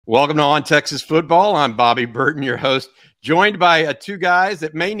Welcome to On Texas Football. I'm Bobby Burton, your host, joined by two guys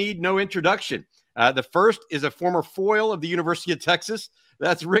that may need no introduction. The first is a former foil of the University of Texas.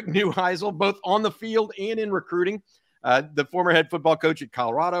 That's Rick Neuheisel, both on the field and in recruiting. The former head football coach at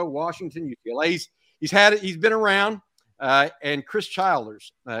Colorado, Washington, UCLA. He's been around. And Chris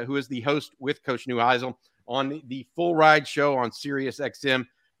Childers, who is the host with Coach Neuheisel on the Full Ride Show on Sirius XM.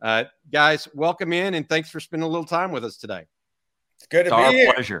 Guys, welcome in, and thanks for spending a little time with us today. It's good to be our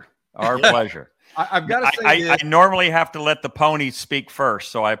here. Pleasure. Our pleasure. I've got to say I normally have to let the pony speak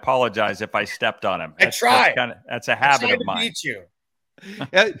first, so I apologize if I stepped on him. That's a habit of mine. Beat you.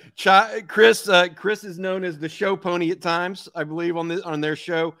 Chris is known as the show pony at times, I believe, on their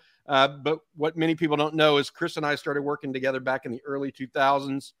show. But what many people don't know is Chris and I started working together back in the early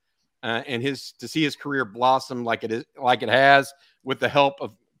 2000s, and to see his career blossom like it has, with the help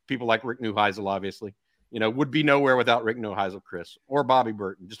of people like Rick Neuheisel, obviously. Would be nowhere without Rick Neuheisel, Chris, or Bobby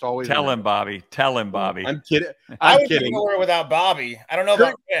Burton. Just always tell him, Bobby. I'm kidding. I would be nowhere without Bobby. I don't know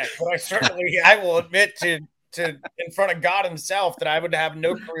about Rick, but I will admit to in front of God himself that I would have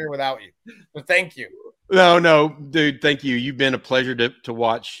no career without you. So thank you. No, dude. Thank you. You've been a pleasure to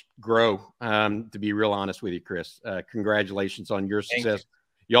watch grow. To be real honest with you, Chris, congratulations on your success.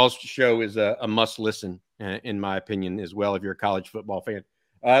 Y'all's show is a must listen, in my opinion, as well, if you're a college football fan.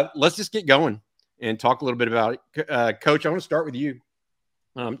 Let's just get going and talk a little bit about it. Coach, I want to start with you.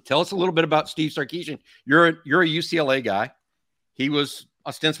 Tell us a little bit about Steve Sarkisian. You're a UCLA guy. He was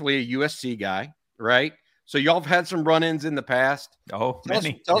ostensibly a USC guy, right? So y'all have had some run-ins in the past. Oh,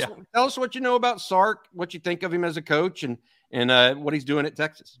 tell us what you know about Sark, what you think of him as a coach, and what he's doing at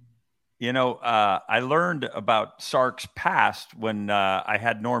Texas. I learned about Sark's past when I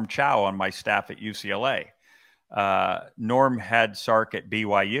had Norm Chow on my staff at UCLA. Norm had Sark at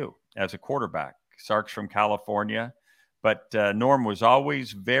BYU as a quarterback. Sark's from California, but Norm was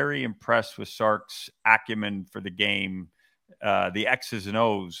always very impressed with Sark's acumen for the game, the X's and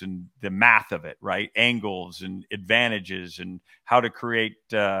O's and the math of it, right? Angles and advantages and how to create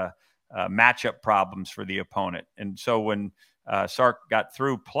matchup problems for the opponent. And so when Sark got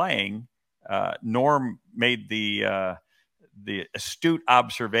through playing, Norm made the astute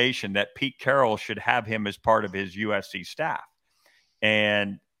observation that Pete Carroll should have him as part of his USC staff.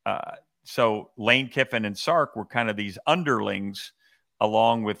 And so Lane Kiffin and Sark were kind of these underlings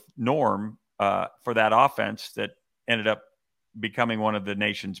along with Norm for that offense that ended up becoming one of the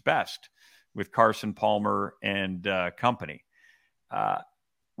nation's best with Carson Palmer and company.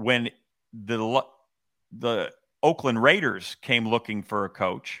 When the Oakland Raiders came looking for a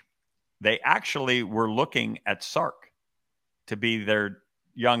coach, they actually were looking at Sark to be their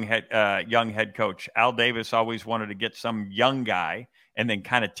young head coach. Al Davis always wanted to get some young guy and then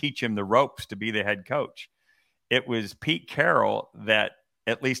kind of teach him the ropes to be the head coach. It was Pete Carroll that,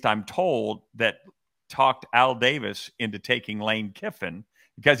 at least I'm told, that talked Al Davis into taking Lane Kiffin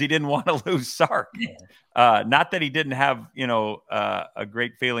because he didn't want to lose Sark. Not that he didn't have, a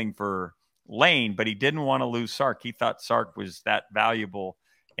great feeling for Lane, but he didn't want to lose Sark. He thought Sark was that valuable.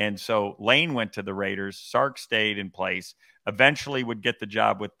 And so Lane went to the Raiders. Sark stayed in place, eventually would get the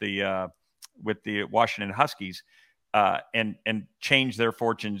job with the Washington Huskies, and change their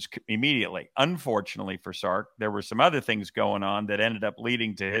fortunes immediately. Unfortunately for Sark, there were some other things going on that ended up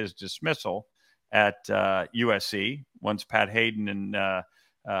leading to his dismissal at USC. Once Pat Hayden and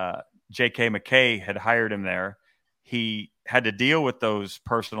J.K. McKay had hired him there, he had to deal with those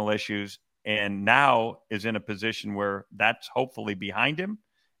personal issues and now is in a position where that's hopefully behind him.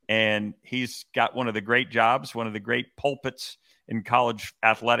 And he's got one of the great jobs, one of the great pulpits in college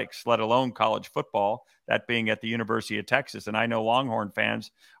athletics, let alone college football, that being at the University of Texas. And I know Longhorn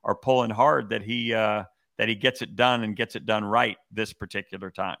fans are pulling hard that he gets it done and gets it done right this particular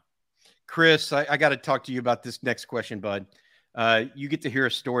time. Chris, I got to talk to you about this next question, bud. You get to hear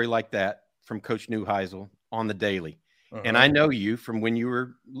a story like that from Coach Neuheisel on the daily. Uh-huh. And I know you from when you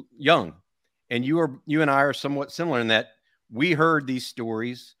were young, and you and I are somewhat similar in that we heard these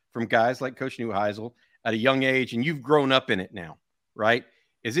stories from guys like Coach Neuheisel at a young age, and you've grown up in it now, right?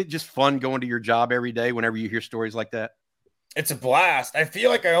 Is it just fun going to your job every day whenever you hear stories like that? It's a blast. I feel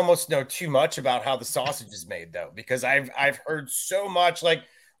like I almost know too much about how the sausage is made, though, because I've heard so much. Like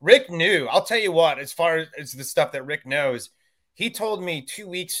Rick knew. I'll tell you what, as far as the stuff that Rick knows, he told me 2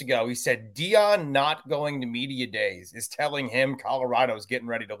 weeks ago, he said, Dion not going to media days is telling him Colorado is getting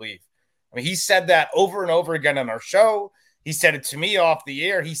ready to leave. I mean, he said that over and over again on our show. He said it to me off the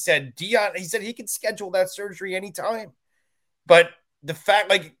air. He said, Dion, he said he could schedule that surgery anytime. But the fact,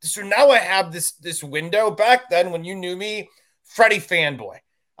 like, so now I have this window. Back then when you knew me, Freddie fanboy.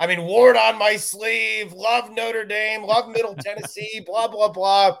 I mean, wore it on my sleeve, love Notre Dame, love Middle Tennessee, blah, blah,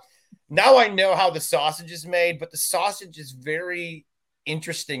 blah. Now I know how the sausage is made, but the sausage is very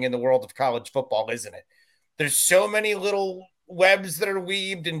interesting in the world of college football, isn't it? There's so many little webs that are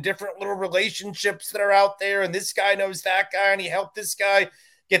weaved and different little relationships that are out there. And this guy knows that guy and he helped this guy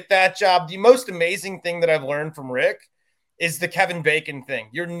get that job. The most amazing thing that I've learned from Rick is the Kevin Bacon thing.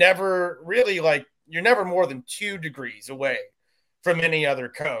 You're never more than 2 degrees away from any other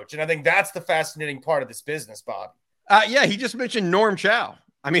coach. And I think that's the fascinating part of this business, Bob. Yeah, he just mentioned Norm Chow.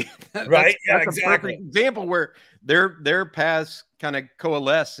 I mean, right? That's exactly. A perfect example where their paths kind of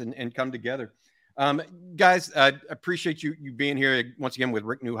coalesce and come together. Guys, I appreciate you being here once again with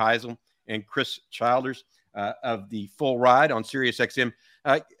Rick Neuheisel and Chris Childers of the Full Ride on SiriusXM.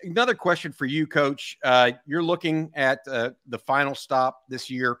 Another question for you, Coach. You're looking at the final stop this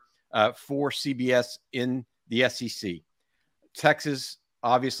year for CBS in the SEC. Texas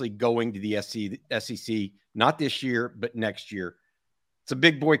obviously going to the SEC, not this year, but next year. It's a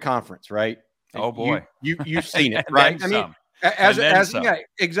big boy conference, right? Oh boy, you've seen it, right? I mean, yeah,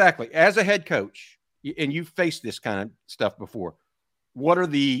 exactly. As a head coach, and you've faced this kind of stuff before. What are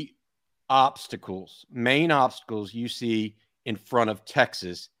the main obstacles you see in front of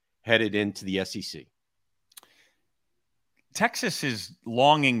Texas headed into the SEC? Texas is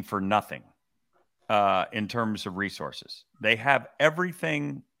longing for nothing in terms of resources. They have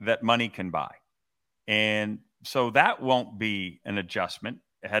everything that money can buy. And so that won't be an adjustment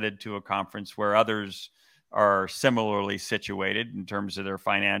headed to a conference where others are similarly situated in terms of their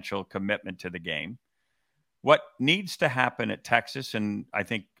financial commitment to the game. What needs to happen at Texas, and I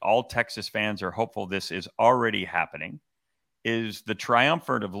think all Texas fans are hopeful this is already happening, is the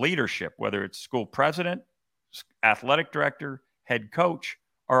triumvirate of leadership, whether it's school president, athletic director, head coach,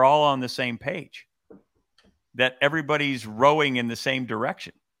 are all on the same page, that everybody's rowing in the same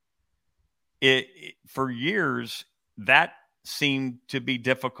direction. For years, that seemed to be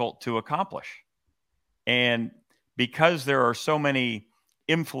difficult to accomplish. And because there are so many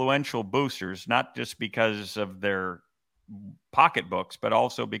influential boosters, not just because of their pocketbooks, but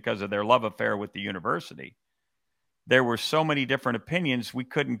also because of their love affair with the university, there were so many different opinions, we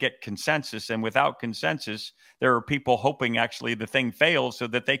couldn't get consensus. And without consensus, there are people hoping actually the thing fails so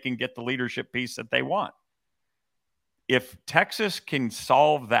that they can get the leadership piece that they want. If Texas can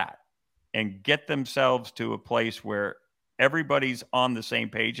solve that and get themselves to a place where everybody's on the same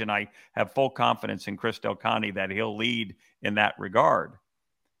page, and I have full confidence in Chris Del Conte that he'll lead in that regard,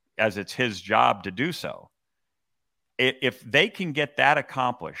 as it's his job to do so. If they can get that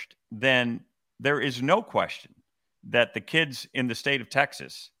accomplished, then there is no question that the kids in the state of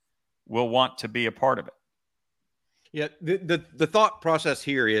Texas will want to be a part of it. Yeah, the thought process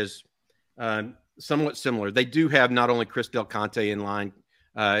here is somewhat similar. They do have not only Chris Del Conte in line,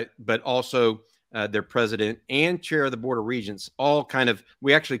 but also their president and chair of the Board of Regents, all kind of,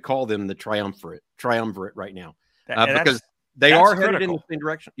 we actually call them the triumvirate right now, because they are headed in the same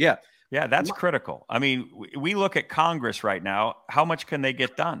direction. Yeah. Yeah, that's critical. I mean, we look at Congress right now. How much can they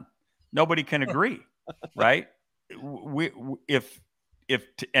get done? Nobody can agree, right?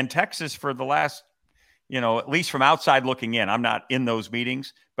 And Texas for the last, at least from outside looking in, I'm not in those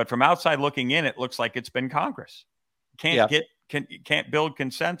meetings, but from outside looking in, it looks like it's been Congress. Can't build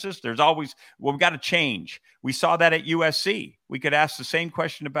consensus. There's always, we've got to change. We saw that at USC. We could ask the same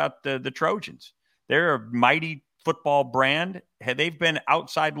question about the Trojans. They're a mighty football brand. They've been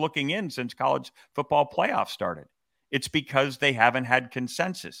outside looking in since college football playoffs started. It's because they haven't had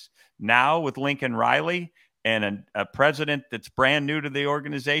consensus. Now with Lincoln Riley and a president that's brand new to the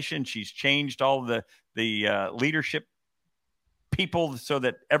organization, she's changed all the leadership people so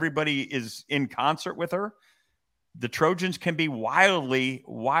that everybody is in concert with her. The Trojans can be wildly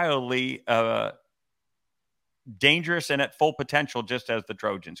dangerous and at full potential, just as the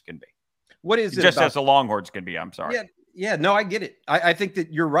Trojans can be. What is it? Just as the Longhorns can be. I'm sorry. Yeah. No, I get it. I think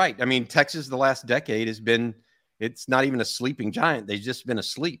that you're right. I mean, Texas the last decade has been, it's not even a sleeping giant. They've just been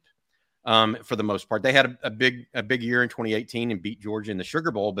asleep for the most part. They had a big year in 2018 and beat Georgia in the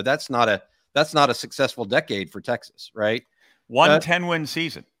Sugar Bowl, but that's not a successful decade for Texas, right? 10-win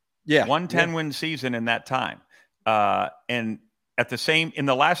season. Yeah. 10-win season in that time. And in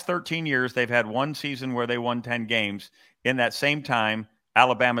the last 13 years, they've had one season where they won 10 games. In that same time,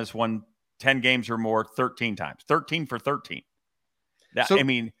 Alabama's won 10 games or more 13 times, 13 for 13.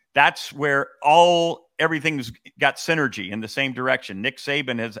 That's where everything's got synergy in the same direction. Nick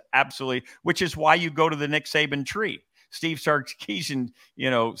Saban has absolutely, which is why you go to the Nick Saban tree. Steve Sarkisian,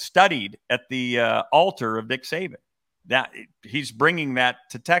 studied at the altar of Nick Saban. That he's bringing that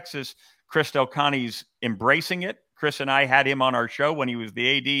to Texas. Chris Del Conte's embracing it. Chris and I had him on our show when he was the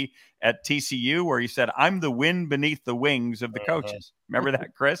AD at TCU, where he said, "I'm the wind beneath the wings of the coaches." Remember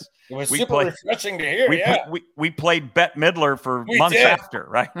that, Chris? It was super refreshing to hear. We played Bette Midler for months after,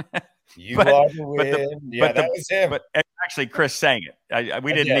 right? You are the wind. That was him. But actually, Chris sang it.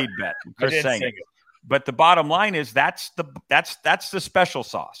 We didn't need Bette. Chris sang it. But the bottom line is that's the special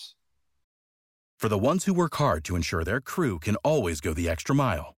sauce. For the ones who work hard to ensure their crew can always go the extra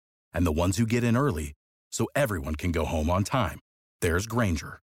mile, and the ones who get in early so everyone can go home on time, there's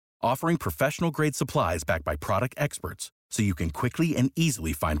Grainger, offering professional-grade supplies backed by product experts so you can quickly and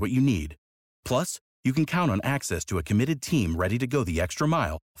easily find what you need. Plus, you can count on access to a committed team ready to go the extra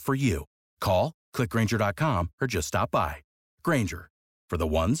mile for you. Call, click Grainger.com, or just stop by. Grainger, for the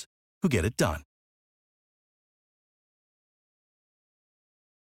ones who get it done.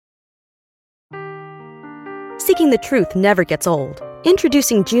 Seeking the truth never gets old.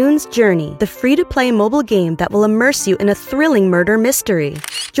 Introducing June's Journey, the free-to-play mobile game that will immerse you in a thrilling murder mystery.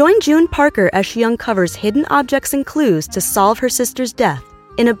 Join June Parker as she uncovers hidden objects and clues to solve her sister's death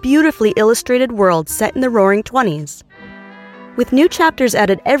in a beautifully illustrated world set in the Roaring '20s. With new chapters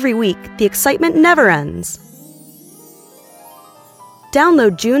added every week, the excitement never ends.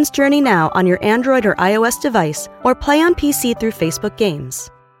 Download June's Journey now on your Android or iOS device, or play on PC through Facebook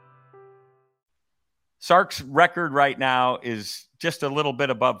Games. Sark's record right now is just a little bit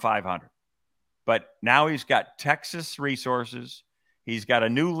above 500. But now he's got Texas resources, he's got a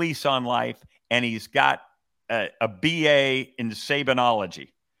new lease on life, and he's got a BA in Sabanology.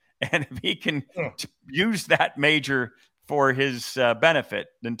 And if he can use that major for his benefit,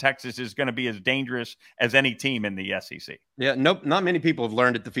 then Texas is going to be as dangerous as any team in the SEC. Yeah, nope. Not many people have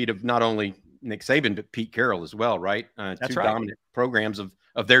learned at the feet of not only Nick Saban, but Pete Carroll as well, right? That's two right. Dominant programs of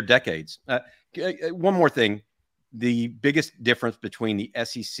their decades. One more thing. The biggest difference between the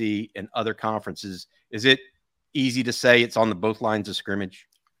SEC and other conferences, is it easy to say it's on both lines of scrimmage?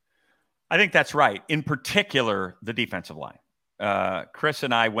 I think that's right. In particular, the defensive line. Chris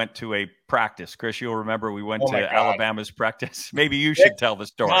and I went to a practice. Chris, you'll remember we went to Alabama's practice. Maybe you should tell the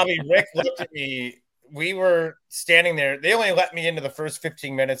story. Bobby, Rick looked at me. We were standing there. They only let me into the first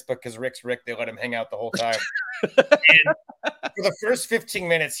 15 minutes because Rick's Rick. They let him hang out the whole time. And for the first 15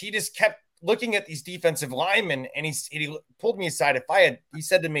 minutes, he just kept looking at these defensive linemen, and he pulled me aside. He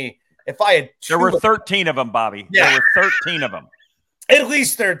said to me, if I had there were 13 of them, Bobby. Yeah. There were 13 of them. At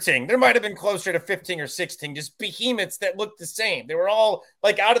least 13. There might have been closer to 15 or 16, just behemoths that looked the same. They were all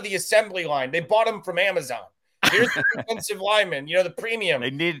like out of the assembly line. They bought them from Amazon. Here's the defensive lineman, the premium.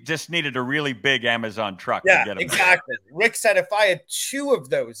 They just needed a really big Amazon truck to get them. Exactly. Rick said if I had two of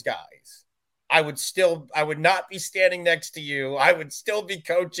those guys, I would not be standing next to you. I would still be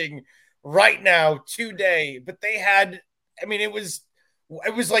coaching right now today. But they had, it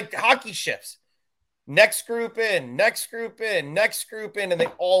was like hockey shifts. Next group in, next group in, next group in, and they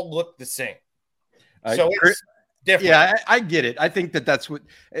all look the same. So it's different. Yeah, I get it. I think that's what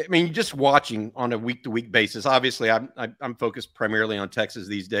just watching on a week-to-week basis. Obviously, I'm focused primarily on Texas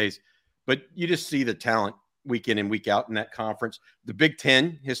these days, but you just see the talent week in and week out in that conference. The Big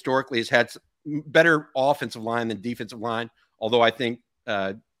Ten historically has had better offensive line than defensive line, although I think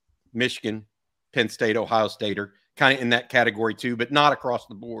Michigan, Penn State, Ohio State are kind of in that category too, but not across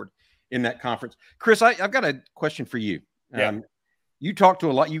the board in that conference. Chris, I've got a question for you. Yeah. You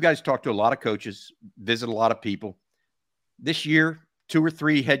guys talk to a lot of coaches, visit a lot of people. This year, 2 or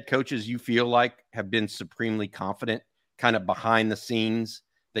 3 head coaches you feel like have been supremely confident, kind of behind the scenes,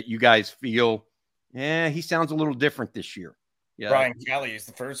 that you guys feel, he sounds a little different this year. Yeah. Brian Kelly is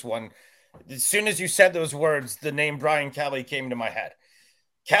the first one. As soon as you said those words, the name Brian Kelly came to my head.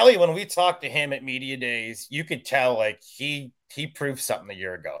 Kelly, when we talked to him at media days, you could tell he proved something a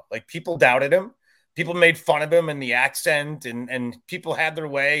year ago. People doubted him. People made fun of him and the accent, and people had their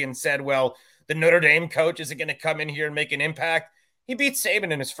way and said, well, the Notre Dame coach isn't going to come in here and make an impact. He beat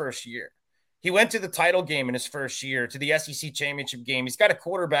Saban in his first year. He went to the title game in his first year, to the SEC championship game. He's got a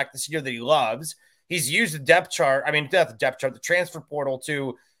quarterback this year that he loves. He's used the transfer portal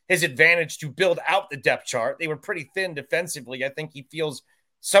to his advantage to build out the depth chart. They were pretty thin defensively. I think he feels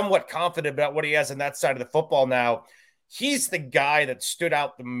somewhat confident about what he has on that side of the football now. He's the guy that stood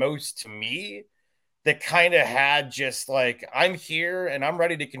out the most to me, that kind of had just I'm here and I'm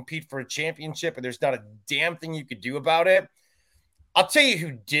ready to compete for a championship, and there's not a damn thing you could do about it. I'll tell you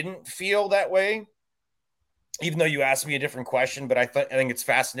who didn't feel that way, even though you asked me a different question, but I think it's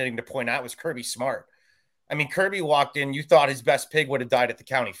fascinating to point out, was Kirby Smart. Kirby walked in, you thought his best pig would have died at the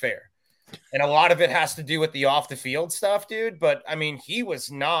county fair. And a lot of it has to do with the off the field stuff, dude. But he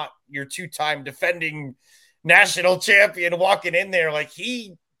was not your 2-time defending national champion walking in there.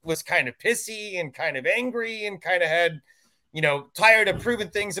 He was kind of pissy and kind of angry and kind of had, tired of proving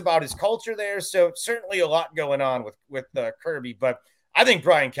things about his culture there. So certainly a lot going on with Kirby, but I think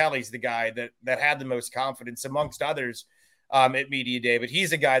Brian Kelly's the guy that had the most confidence amongst others at Media Day, but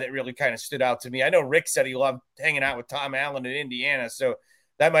he's a guy that really kind of stood out to me. I know Rick said he loved hanging out with Tom Allen in Indiana, so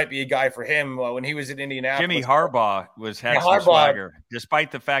that might be a guy for him when he was in Indianapolis. Jimmy Harbaugh had some swagger,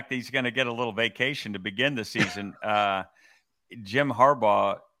 despite the fact that he's going to get a little vacation to begin the season. Jim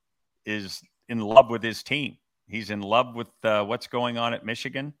Harbaugh is in love with his team. He's in love with what's going on at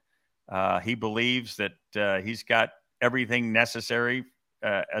Michigan. He believes that he's got everything necessary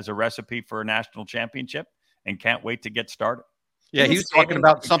as a recipe for a national championship and can't wait to get started. Yeah, he was talking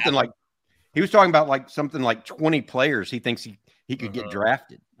about something like 20 players he thinks he could get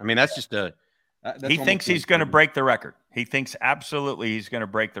drafted. I mean, that's just he thinks he's going to break the record. He thinks absolutely he's going to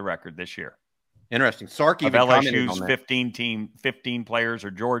break the record this year. Interesting. Sark even LSU's 15 players,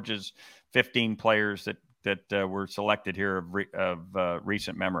 or Georgia's 15 players that were selected here of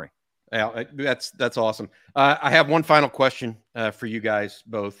recent memory. Yeah, that's awesome. I have one final question for you guys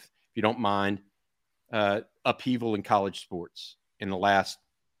both, if you don't mind. Upheaval in college sports in the last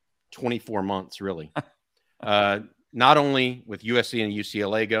 24 months, really. Not only with USC and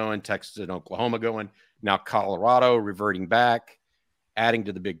UCLA going, Texas and Oklahoma going, now Colorado reverting back, adding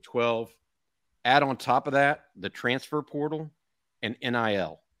to the Big 12. Add on top of that the transfer portal and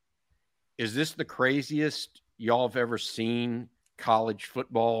NIL. Is this the craziest y'all have ever seen college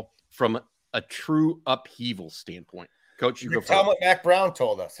football from a true upheaval standpoint? Coach, you go tell him what Mac Brown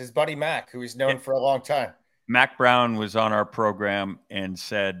told us, his buddy Mac, who he's known for a long time. Mac Brown was on our program and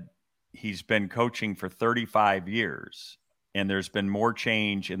said he's been coaching for 35 years, and there's been more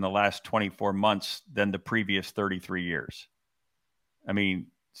change in the last 24 months than the previous 33 years. I mean,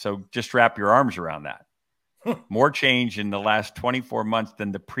 so just wrap your arms around that. More change in the last 24 months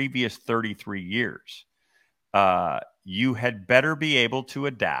than the previous 33 years. You had better be able to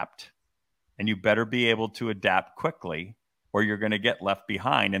adapt, and you better be able to adapt quickly, or you're going to get left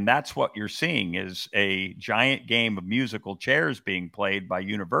behind. And that's what you're seeing is a giant game of musical chairs being played by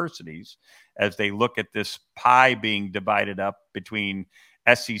universities as they look at this pie being divided up between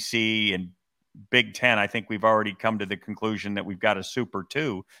SEC and Big Ten. I think we've already come to the conclusion that we've got a Super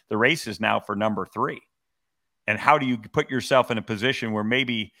 2. The race is now for number 3. And how do you put yourself in a position where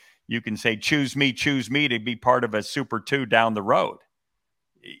maybe you can say, choose me to be part of a Super 2 down the road?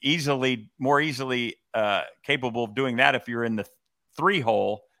 More easily capable of doing that if you're in the 3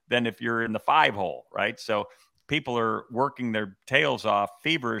 hole than if you're in the 5 hole, right? So people are working their tails off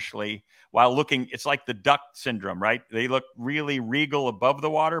feverishly while looking. It's like the duck syndrome, right? They look really regal above the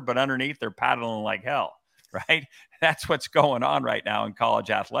water, but underneath they're paddling like hell, right? That's what's going on right now in college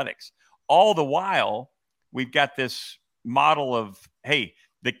athletics. All the while, we've got this model of, hey,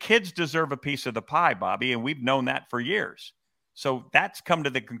 the kids deserve a piece of the pie, Bobby, and we've known that for years. So that's come to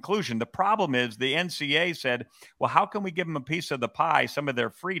the conclusion. The problem is the NCAA said, well, how can we give them a piece of the pie, some of their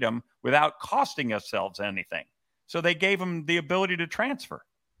freedom, without costing ourselves anything? So they gave them the ability to transfer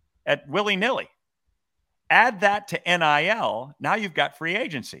at willy-nilly. Add that to NIL, now you've got free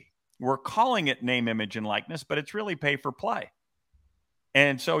agency. We're calling it name, image, and likeness, but it's really pay for play.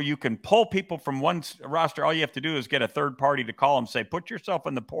 And so you can pull people from one roster. All you have to do is get a third party to call them, say, put yourself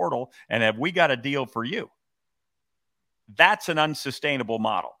in the portal, and have we got a deal for you? That's an unsustainable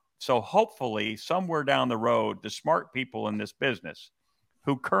model. So hopefully somewhere down the road, the smart people in this business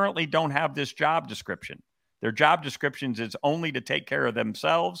who currently don't have this job description, their job descriptions is only to take care of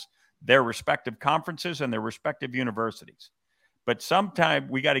themselves, their respective conferences, and their respective universities. But sometime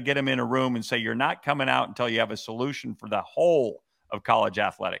we got to get them in a room and say, you're not coming out until you have a solution for the whole of college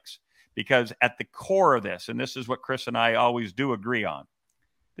athletics. Because at the core of this, and this is what Chris and I always do agree on,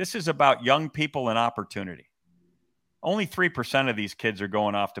 this is about young people and opportunity. Only 3% of these kids are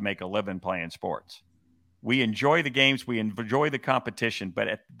going off to make a living playing sports. We enjoy the games. We enjoy the competition. But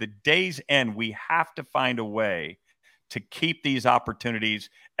at the day's end, we have to find a way to keep these opportunities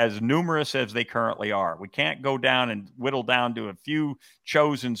as numerous as they currently are. We can't go down and whittle down to a few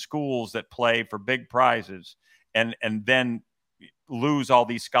chosen schools that play for big prizes and then lose all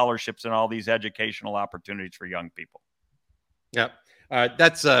these scholarships and all these educational opportunities for young people. Yep.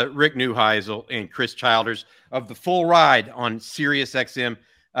 That's Rick Neuheisel and Chris Childers of The Full Ride on SiriusXM.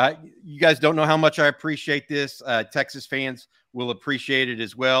 You guys don't know how much I appreciate this. Texas fans will appreciate it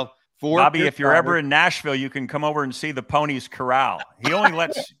as well. Bobby, if you're ever in Nashville, you can come over and see the Ponies Corral. He only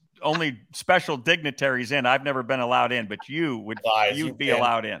lets only special dignitaries in. I've never been allowed in, but you'd be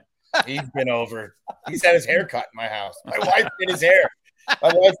allowed in. He's been over. He's had his hair cut in my house. My wife did his hair.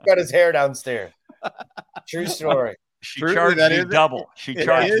 My wife cut his hair downstairs. True story. She charged me double. She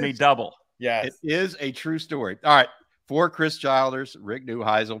charged me double. Yeah, it is a true story. All right, for Chris Childers, Rick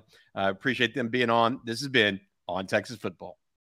Neuheisel, I appreciate them being on. This has been On Texas Football.